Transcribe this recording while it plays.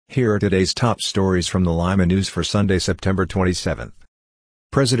Here are today's top stories from the Lima News for Sunday, September 27.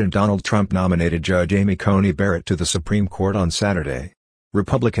 President Donald Trump nominated Judge Amy Coney Barrett to the Supreme Court on Saturday.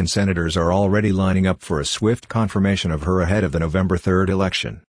 Republican senators are already lining up for a swift confirmation of her ahead of the November 3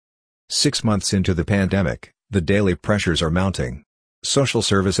 election. 6 months into the pandemic, the daily pressures are mounting. Social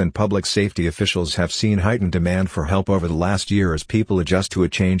service and public safety officials have seen heightened demand for help over the last year as people adjust to a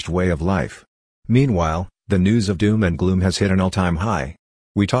changed way of life. Meanwhile, the news of doom and gloom has hit an all-time high.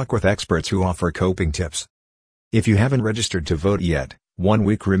 We talk with experts who offer coping tips. If you haven't registered to vote yet, 1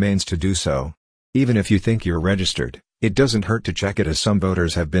 week remains to do so. Even if you think you're registered, it doesn't hurt to check it as some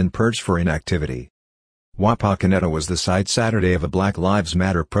voters have been purged for inactivity. Wapakoneta was the site Saturday of a Black Lives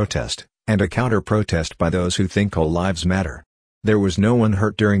Matter protest, and a counter-protest by those who think all lives matter. There was no one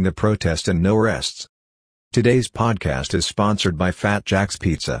hurt during the protest and no arrests. Today's podcast is sponsored by Fat Jack's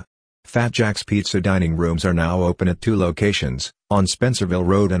Pizza. Fat Jack's Pizza dining rooms are now open at 2 locations, on Spencerville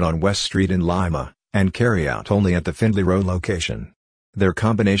Road and on West Street in Lima, and carry out only at the Findlay Road location. Their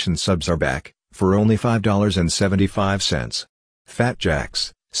combination subs are back, for only $5.75. Fat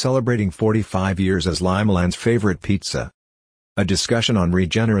Jack's, celebrating 45 years as Limaland's favorite pizza. A discussion on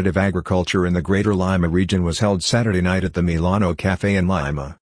regenerative agriculture in the Greater Lima region was held Saturday night at the Milano Cafe in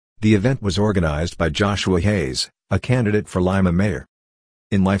Lima. The event was organized by Joshua Hayes, a candidate for Lima mayor.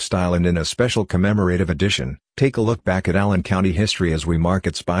 In lifestyle and in a special commemorative edition, take a look back at Allen County history as we mark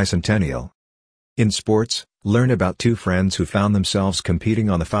its bicentennial. In sports, learn about 2 friends who found themselves competing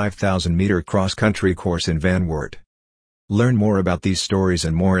on the 5,000-meter cross-country course in Van Wert. Learn more about these stories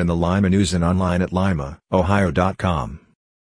and more in the Lima News and online at limaohio.com.